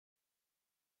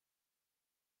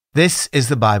This is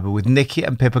the Bible with Nicky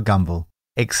and Pippa Gumbel,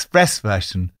 Express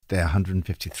version, day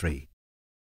 153.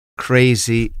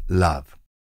 Crazy Love.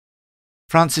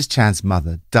 Francis Chan's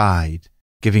mother died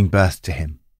giving birth to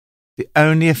him. The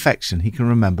only affection he can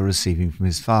remember receiving from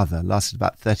his father lasted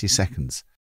about 30 seconds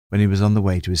when he was on the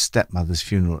way to his stepmother's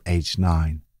funeral aged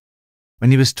 9.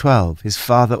 When he was 12, his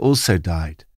father also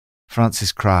died.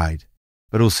 Francis cried,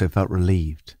 but also felt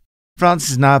relieved.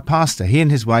 Francis is now a pastor. He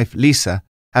and his wife, Lisa,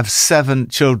 have 7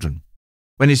 children.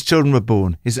 When his children were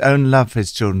born, his own love for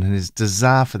his children and his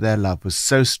desire for their love was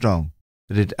so strong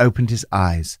that it opened his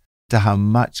eyes to how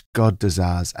much God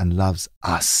desires and loves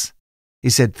us. He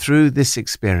said, through this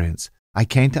experience, I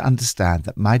came to understand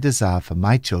that my desire for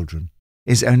my children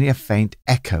is only a faint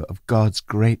echo of God's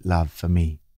great love for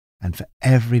me and for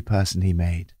every person he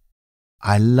made.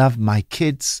 I love my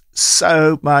kids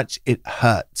so much it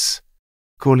hurts.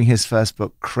 Calling his first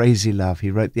book Crazy Love,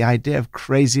 he wrote, the idea of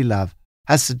crazy love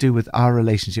has to do with our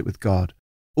relationship with God.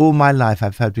 All my life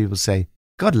I've heard people say,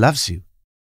 God loves you.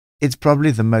 It's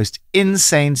probably the most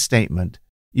insane statement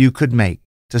you could make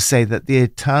to say that the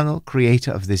eternal creator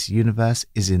of this universe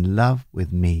is in love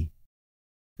with me.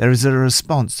 There is a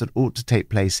response that ought to take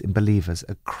place in believers,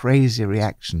 a crazy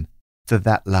reaction to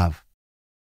that love.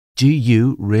 Do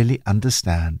you really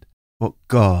understand what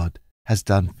God has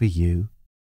done for you?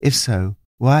 If so,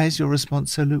 why is your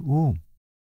response so lukewarm?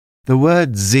 The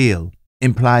word zeal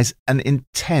implies an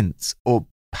intense or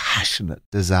passionate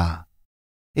desire.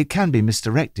 It can be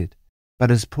misdirected,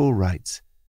 but as Paul writes,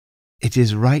 it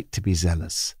is right to be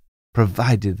zealous,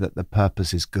 provided that the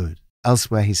purpose is good.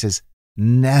 Elsewhere he says,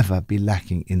 never be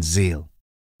lacking in zeal.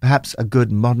 Perhaps a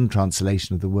good modern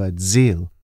translation of the word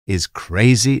zeal is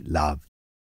crazy love.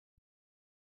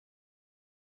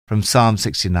 From Psalm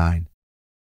 69.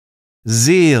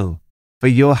 Zeal for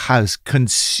your house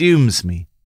consumes me,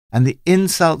 and the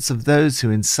insults of those who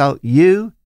insult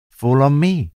you fall on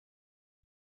me.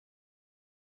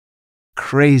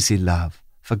 Crazy love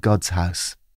for God's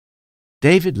house.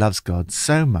 David loves God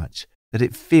so much that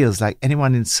it feels like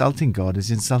anyone insulting God is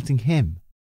insulting him.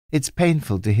 It's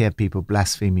painful to hear people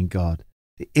blaspheming God.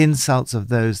 The insults of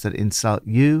those that insult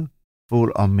you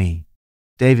fall on me.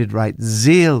 David writes,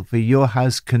 zeal for your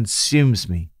house consumes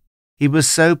me. He was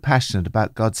so passionate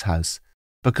about God's house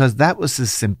because that was the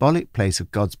symbolic place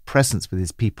of God's presence with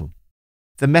his people.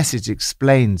 The Message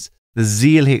explains the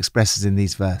zeal he expresses in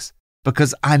these verses,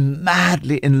 because I'm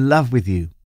madly in love with you.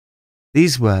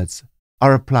 These words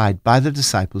are applied by the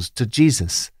disciples to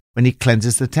Jesus when he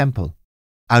cleanses the temple.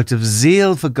 Out of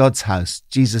zeal for God's house,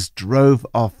 Jesus drove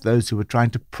off those who were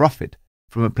trying to profit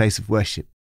from a place of worship,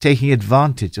 taking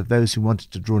advantage of those who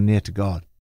wanted to draw near to God.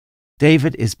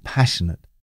 David is passionate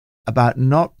about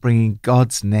not bringing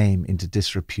God's name into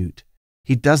disrepute.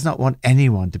 He does not want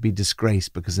anyone to be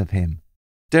disgraced because of him.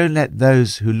 Don't let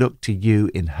those who look to you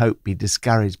in hope be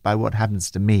discouraged by what happens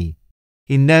to me.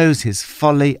 He knows his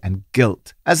folly and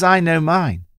guilt, as I know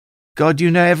mine. God,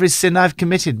 you know every sin I've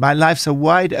committed. My life's a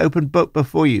wide open book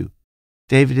before you.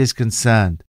 David is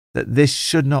concerned that this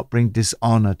should not bring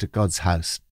dishonor to God's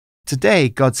house. Today,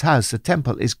 God's house, the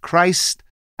temple, is Christ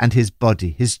and his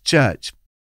body, his church.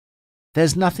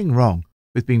 There's nothing wrong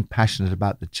with being passionate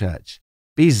about the church.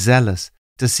 Be zealous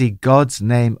to see God's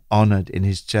name honored in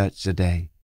his church today.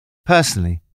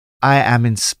 Personally, I am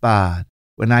inspired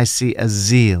when I see a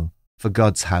zeal for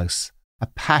God's house, a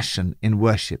passion in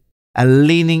worship, a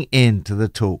leaning in to the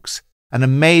talks, an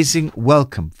amazing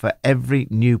welcome for every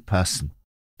new person.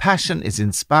 Passion is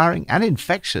inspiring and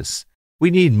infectious.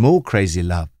 We need more crazy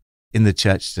love in the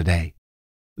church today.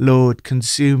 Lord,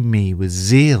 consume me with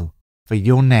zeal for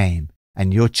your name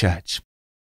and your church.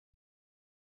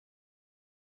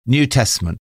 New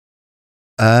Testament.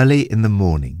 Early in the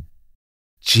morning,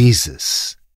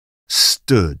 Jesus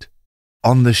stood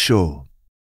on the shore,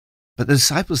 but the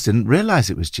disciples didn't realize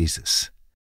it was Jesus.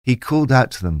 He called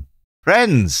out to them,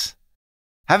 "Friends,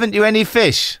 haven't you any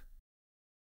fish?"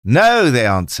 "No," they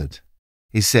answered.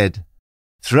 He said,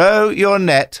 "Throw your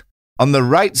net on the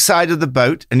right side of the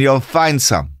boat and you'll find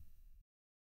some."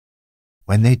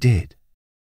 When they did,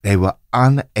 they were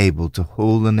unable to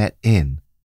haul the net in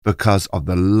because of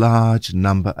the large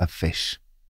number of fish.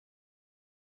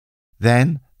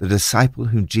 Then the disciple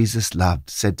whom Jesus loved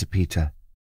said to Peter,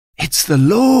 "It's the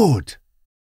Lord."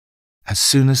 As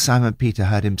soon as Simon Peter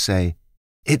heard him say,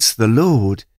 "It's the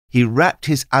Lord," he wrapped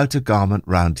his outer garment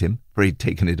round him, for he'd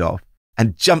taken it off,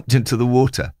 and jumped into the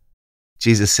water.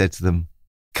 Jesus said to them,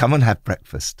 "Come and have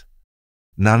breakfast."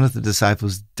 None of the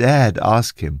disciples dared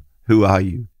ask him, "Who are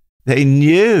you?" They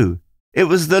knew it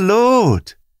was the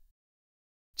Lord.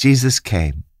 Jesus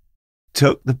came,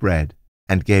 took the bread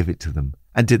and gave it to them,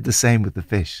 and did the same with the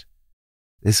fish.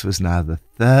 This was now the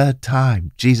third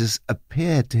time Jesus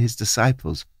appeared to his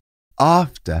disciples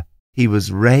after he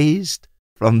was raised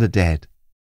from the dead.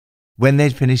 When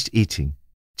they'd finished eating,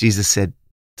 Jesus said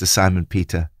to Simon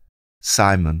Peter,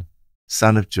 "Simon,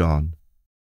 son of John,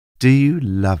 do you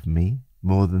love me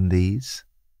more than these?"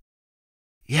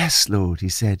 "Yes, Lord," he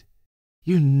said.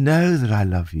 "You know that I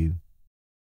love you."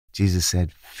 Jesus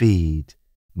said, "Feed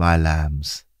my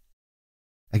lambs."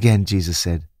 Again Jesus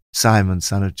said, "Simon,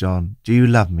 son of John, do you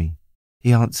love me?"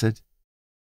 He answered,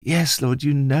 "Yes, Lord,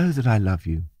 you know that I love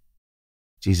you."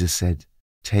 Jesus said,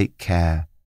 "Take care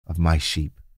of my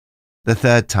sheep." The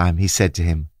third time he said to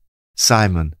him,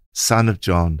 "Simon, son of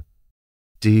John,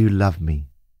 do you love me?"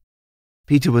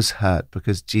 Peter was hurt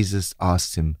because Jesus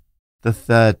asked him the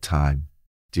third time,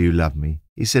 "Do you love me?"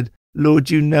 He said, "Lord,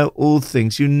 you know all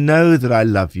things. You know that I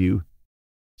love you."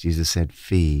 Jesus said,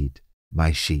 "Feed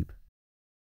my sheep.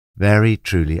 Very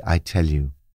truly, I tell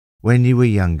you, when you were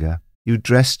younger, you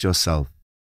dressed yourself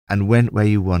and went where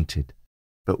you wanted.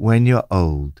 But when you're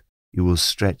old, you will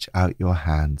stretch out your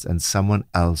hands and someone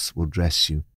else will dress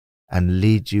you and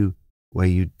lead you where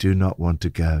you do not want to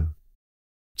go."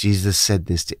 Jesus said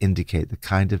this to indicate the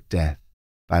kind of death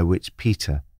by which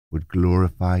Peter would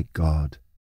glorify God.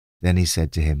 Then he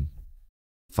said to him,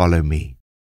 "Follow me."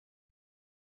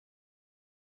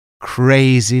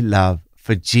 Crazy love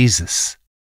for Jesus.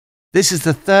 This is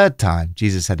the third time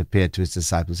Jesus had appeared to his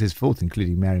disciples, his fourth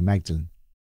including Mary Magdalene.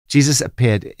 Jesus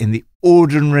appeared in the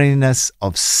ordinariness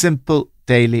of simple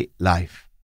daily life.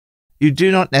 You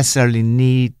do not necessarily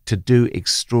need to do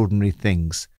extraordinary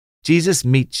things. Jesus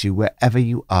meets you wherever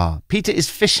you are. Peter is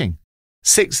fishing.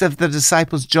 6 of the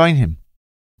disciples join him.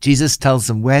 Jesus tells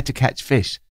them where to catch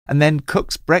fish and then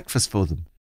cooks breakfast for them.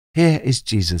 Here is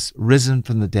Jesus, risen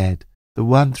from the dead, the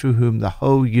one through whom the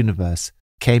whole universe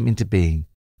came into being,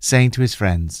 saying to his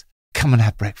friends, "Come and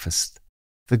have breakfast."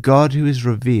 The God who is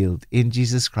revealed in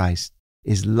Jesus Christ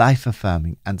is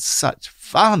life-affirming and such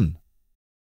fun.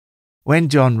 When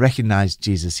John recognized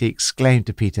Jesus, he exclaimed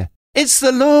to Peter, "It's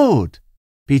the Lord!"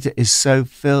 Peter is so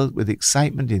filled with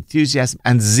excitement, enthusiasm,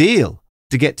 and zeal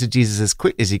to get to Jesus as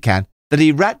quick as he can that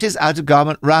he wrapped his outer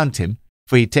garment round him,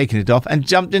 for he'd taken it off, and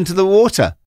jumped into the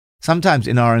water. Sometimes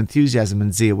in our enthusiasm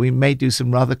and zeal, we may do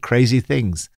some rather crazy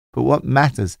things, but what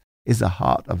matters is the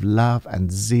heart of love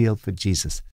and zeal for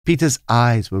Jesus. Peter's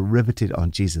eyes were riveted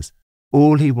on Jesus.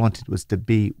 All he wanted was to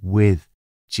be with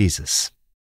Jesus.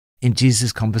 In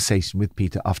Jesus' conversation with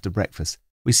Peter after breakfast,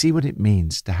 we see what it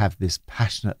means to have this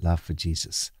passionate love for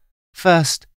Jesus.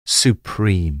 First,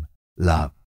 supreme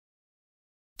love.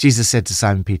 Jesus said to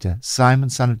Simon Peter, "Simon,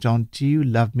 son of John, do you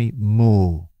love me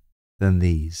more than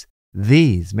these?"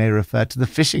 These may refer to the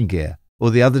fishing gear or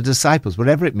the other disciples,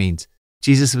 whatever it means.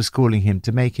 Jesus was calling him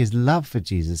to make his love for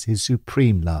Jesus his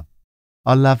supreme love.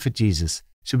 Our love for Jesus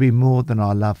should be more than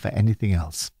our love for anything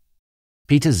else.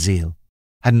 Peter's zeal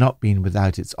had not been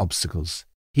without its obstacles.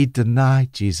 He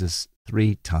denied Jesus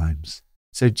 3 times.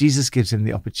 So Jesus gives him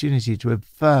the opportunity to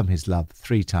affirm his love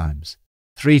 3 times.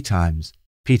 3 times,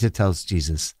 Peter tells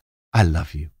Jesus, "I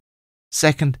love you."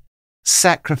 Second,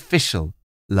 sacrificial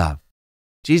love.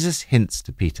 Jesus hints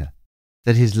to Peter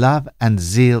that his love and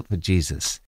zeal for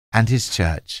Jesus and his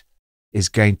church is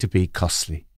going to be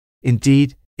costly.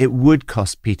 Indeed, it would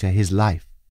cost Peter his life.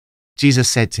 Jesus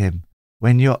said to him,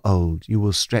 "When you're old, you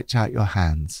will stretch out your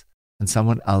hands, and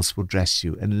someone else will dress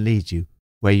you and lead you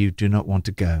where you do not want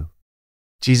to go."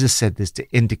 Jesus said this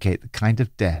to indicate the kind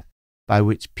of death by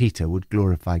which Peter would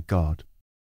glorify God.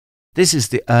 This is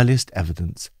the earliest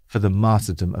evidence for the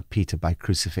martyrdom of Peter by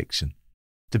crucifixion.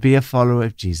 To be a follower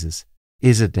of Jesus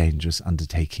is a dangerous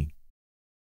undertaking.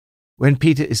 When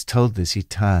Peter is told this, he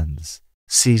turns,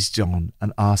 sees John,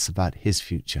 and asks about his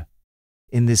future.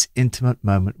 In this intimate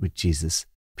moment with Jesus,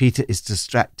 Peter is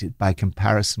distracted by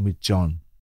comparison with John.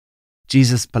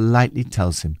 Jesus politely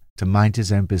tells him to mind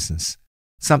his own business,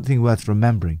 something worth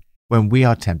remembering when we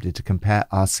are tempted to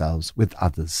compare ourselves with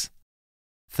others.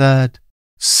 Third,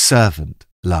 servant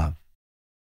love.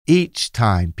 Each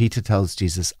time Peter tells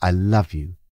Jesus, "I love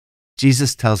you,"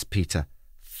 Jesus tells Peter,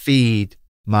 "Feed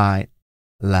my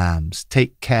lambs,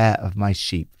 take care of my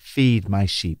sheep, feed my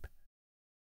sheep."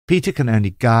 Peter can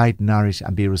only guide, nourish,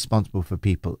 and be responsible for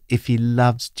people if he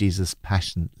loves Jesus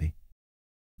passionately.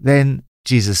 Then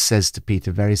Jesus says to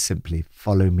Peter very simply,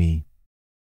 "Follow me."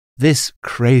 This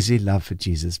crazy love for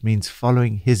Jesus means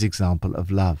following his example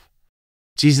of love.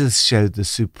 Jesus showed the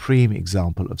supreme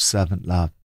example of servant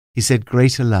love. He said,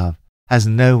 "Greater love has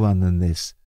no one than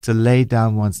this, to lay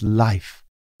down one's life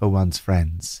for one's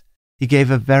friends." He gave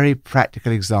a very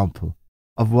practical example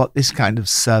of what this kind of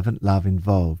servant love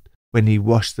involved when he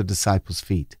washed the disciples'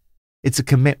 feet. It's a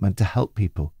commitment to help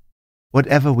people,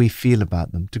 whatever we feel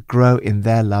about them, to grow in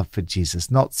their love for Jesus,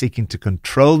 not seeking to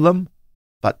control them,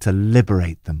 but to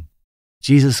liberate them.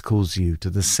 Jesus calls you to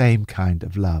the same kind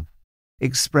of love.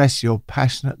 Express your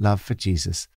passionate love for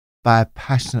Jesus by a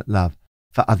passionate love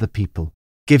for other people,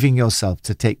 giving yourself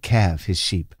to take care of his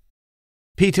sheep.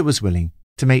 Peter was willing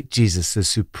to make Jesus the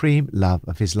supreme love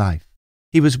of his life.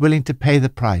 He was willing to pay the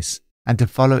price and to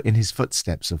follow in his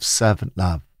footsteps of servant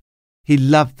love. He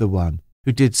loved the one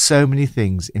who did so many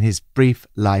things in his brief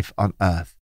life on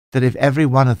earth that if every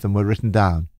one of them were written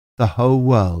down, the whole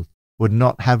world would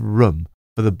not have room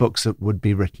for the books that would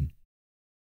be written.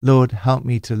 Lord, help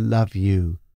me to love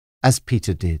you as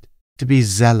Peter did, to be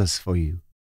zealous for you.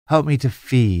 Help me to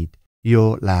feed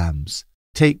your lambs,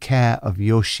 take care of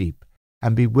your sheep,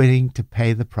 and be willing to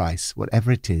pay the price,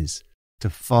 whatever it is, to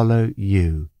follow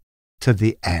you to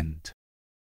the end.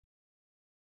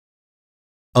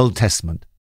 Old Testament,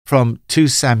 from 2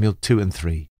 Samuel 2 and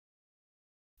 3.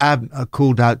 Abner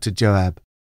called out to Joab,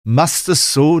 "Must the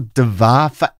sword devour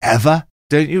forever?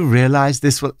 Don't you realize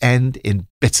this will end in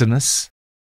bitterness?"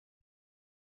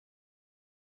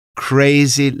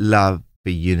 Crazy love for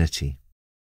unity.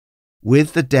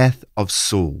 With the death of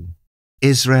Saul,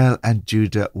 Israel and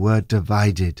Judah were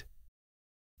divided.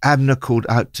 Abner called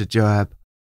out to Joab,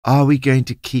 "Are we going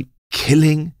to keep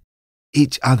killing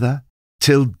each other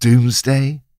till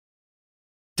doomsday?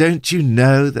 Don't you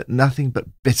know that nothing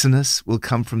but bitterness will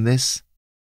come from this?"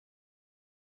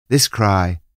 This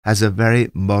cry has a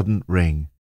very modern ring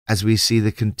as we see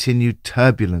the continued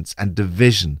turbulence and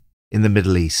division in the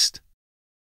Middle East.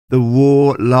 The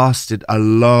war lasted a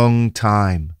long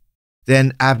time.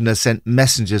 Then Abner sent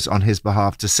messengers on his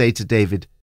behalf to say to David,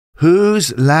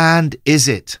 "Whose land is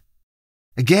it?"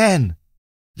 Again,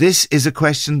 this is a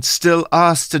question still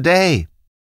asked today.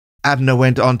 Abner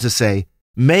went on to say,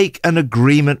 "Make an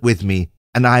agreement with me,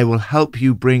 and I will help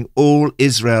you bring all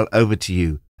Israel over to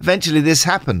you." Eventually this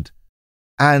happened,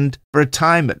 and for a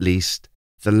time at least,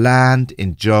 the land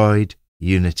enjoyed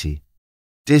unity.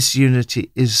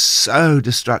 Disunity is so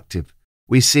destructive.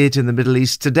 We see it in the Middle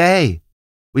East today.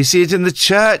 We see it in the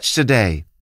church today.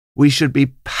 We should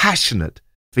be passionate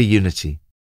for unity.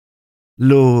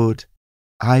 Lord,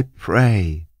 I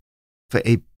pray for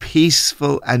a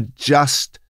peaceful and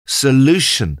just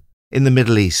solution in the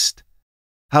Middle East.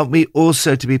 Help me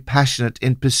also to be passionate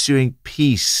in pursuing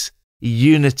peace,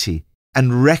 unity,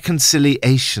 and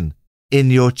reconciliation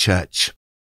in your church.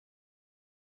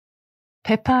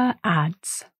 Pippa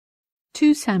adds.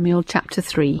 2 Samuel chapter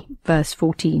 3, verse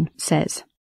 14 says,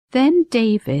 Then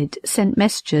David sent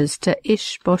messengers to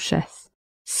Ishbosheth,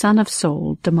 son of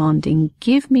Saul, demanding,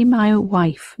 "Give me my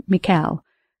wife, Michal,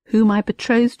 whom I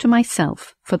betrothed to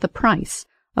myself for the price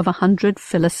of 100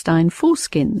 Philistine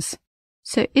foreskins."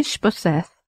 So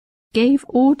Ishbosheth gave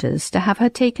orders to have her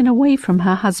taken away from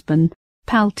her husband,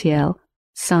 Paltiel,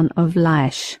 son of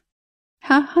Laish.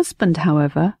 Her husband,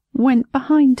 however, went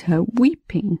behind her,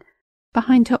 weeping,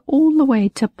 behind her all the way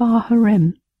to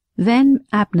Bahurim. Then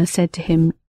Abner said to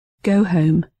him, "Go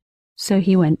home." So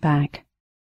he went back.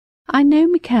 I know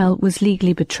Michal was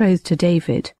legally betrothed to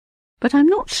David, but I'm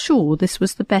not sure this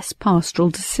was the best pastoral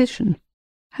decision.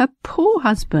 Her poor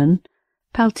husband,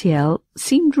 Paltiel,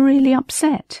 seemed really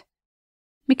upset.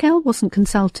 Michal wasn't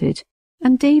consulted,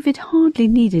 and David hardly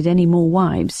needed any more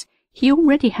wives. He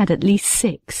already had at least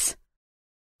 6.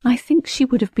 I think she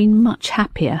would have been much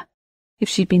happier if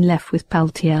she'd been left with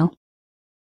Paltiel.